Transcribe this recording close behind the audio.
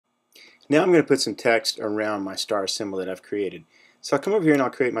Now I'm going to put some text around my star symbol that I've created. So I'll come over here and I'll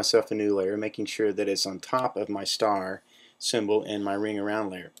create myself a new layer, making sure that it's on top of my star symbol and my ring around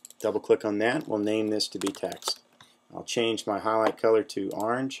layer. Double click on that. We'll name this to be text. I'll change my highlight color to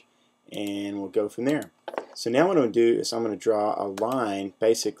orange and we'll go from there. So now what I'm going to do is I'm going to draw a line,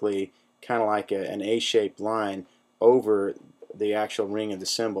 basically kind of like an A-shaped line over the actual ring of the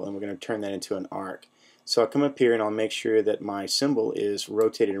symbol, and we're going to turn that into an arc. So I'll come up here and I'll make sure that my symbol is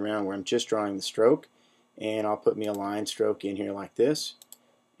rotated around where I'm just drawing the stroke, and I'll put me a line stroke in here like this,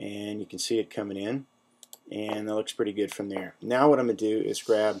 and you can see it coming in, and that looks pretty good from there. Now what I'm going to do is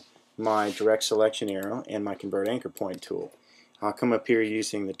grab my direct selection arrow and my convert anchor point tool. I'll come up here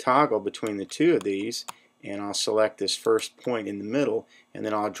using the toggle between the two of these, and I'll select this first point in the middle, and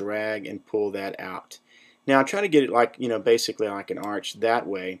then I'll drag and pull that out. Now I'll try to get it like, basically like an arch that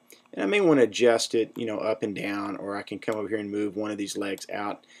way, and I may want to adjust it, up and down, or I can come over here and move one of these legs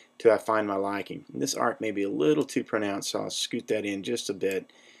out till I find my liking. And this arc may be a little too pronounced, so I'll scoot that in just a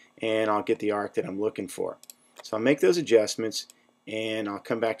bit, and I'll get the arc that I'm looking for. So I'll make those adjustments, and I'll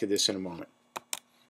come back to this in a moment.